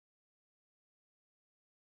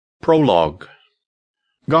Prologue.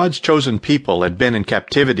 God's chosen people had been in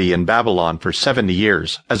captivity in Babylon for 70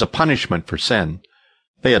 years as a punishment for sin.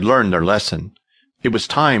 They had learned their lesson. It was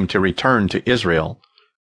time to return to Israel.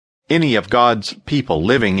 Any of God's people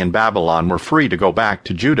living in Babylon were free to go back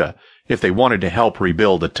to Judah if they wanted to help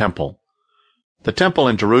rebuild the temple. The temple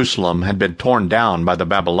in Jerusalem had been torn down by the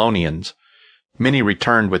Babylonians. Many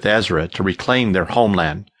returned with Ezra to reclaim their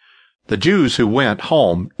homeland. The Jews who went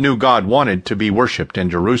home knew God wanted to be worshipped in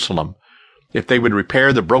Jerusalem. If they would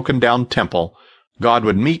repair the broken-down temple, God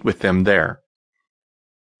would meet with them there.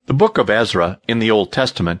 The book of Ezra in the Old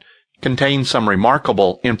Testament contains some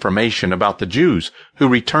remarkable information about the Jews who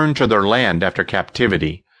returned to their land after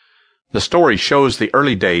captivity. The story shows the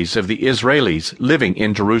early days of the Israelis living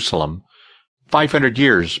in Jerusalem, 500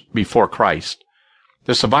 years before Christ.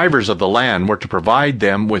 The survivors of the land were to provide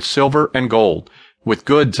them with silver and gold, with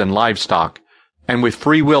goods and livestock, and with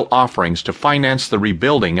free will offerings to finance the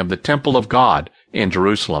rebuilding of the temple of God in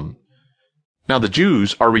Jerusalem. Now the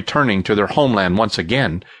Jews are returning to their homeland once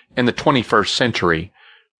again in the 21st century.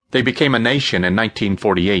 They became a nation in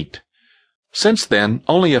 1948. Since then,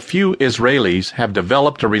 only a few Israelis have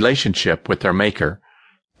developed a relationship with their Maker.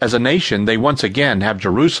 As a nation, they once again have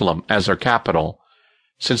Jerusalem as their capital.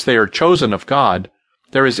 Since they are chosen of God,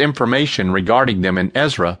 there is information regarding them in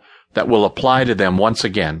Ezra that will apply to them once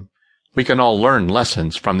again. We can all learn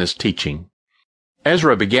lessons from this teaching.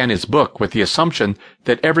 Ezra began his book with the assumption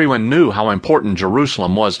that everyone knew how important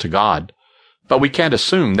Jerusalem was to God. But we can't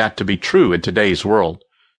assume that to be true in today's world,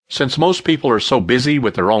 since most people are so busy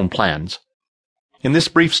with their own plans. In this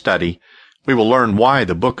brief study, we will learn why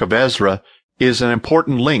the book of Ezra is an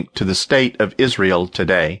important link to the state of Israel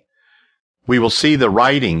today. We will see the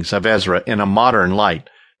writings of Ezra in a modern light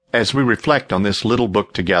as we reflect on this little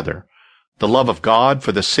book together. The love of God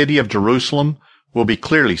for the city of Jerusalem will be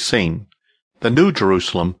clearly seen. The New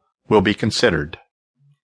Jerusalem will be considered.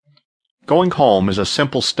 Going home is a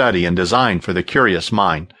simple study and designed for the curious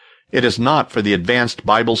mind. It is not for the advanced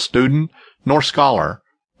Bible student nor scholar.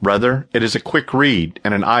 Rather, it is a quick read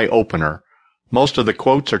and an eye-opener. Most of the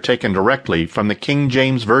quotes are taken directly from the King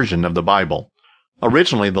James Version of the Bible.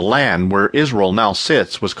 Originally, the land where Israel now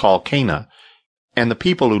sits was called Canaan, and the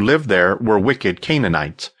people who lived there were wicked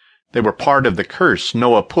Canaanites. They were part of the curse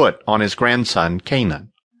Noah put on his grandson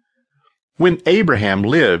Canaan. When Abraham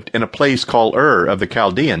lived in a place called Ur of the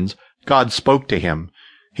Chaldeans, God spoke to him.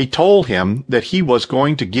 He told him that he was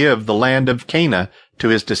going to give the land of Canaan to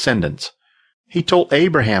his descendants. He told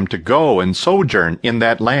Abraham to go and sojourn in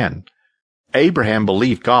that land. Abraham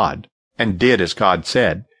believed God and did as God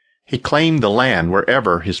said. He claimed the land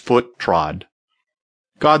wherever his foot trod.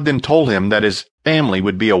 God then told him that his family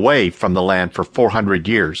would be away from the land for 400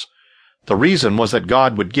 years. The reason was that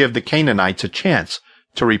God would give the Canaanites a chance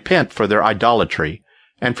to repent for their idolatry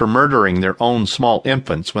and for murdering their own small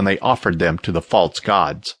infants when they offered them to the false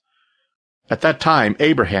gods. At that time,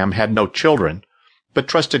 Abraham had no children, but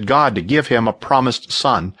trusted God to give him a promised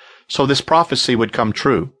son, so this prophecy would come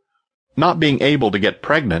true. Not being able to get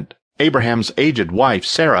pregnant, Abraham's aged wife,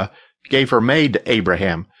 Sarah, gave her maid to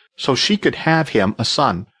Abraham, so she could have him a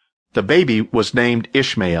son. The baby was named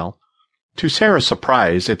Ishmael. To Sarah's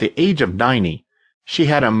surprise, at the age of 90, she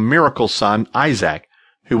had a miracle son, Isaac,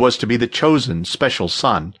 who was to be the chosen special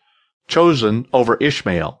son, chosen over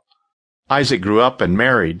Ishmael. Isaac grew up and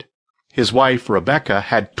married. His wife, Rebekah,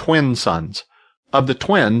 had twin sons. Of the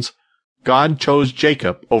twins, God chose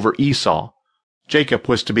Jacob over Esau. Jacob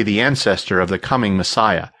was to be the ancestor of the coming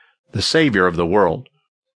Messiah, the Savior of the world.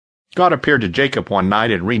 God appeared to Jacob one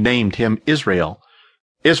night and renamed him Israel.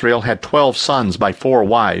 Israel had 12 sons by 4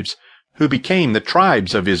 wives, who became the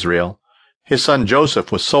tribes of Israel. His son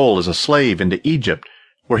Joseph was sold as a slave into Egypt,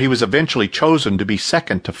 where he was eventually chosen to be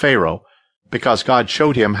second to Pharaoh, because God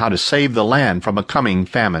showed him how to save the land from a coming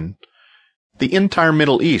famine. The entire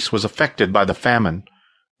Middle East was affected by the famine.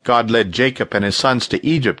 God led Jacob and his sons to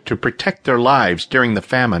Egypt to protect their lives during the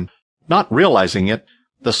famine. Not realizing it,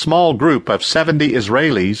 the small group of 70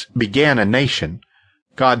 Israelis began a nation.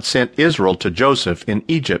 God sent Israel to Joseph in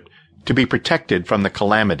Egypt to be protected from the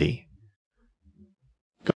calamity.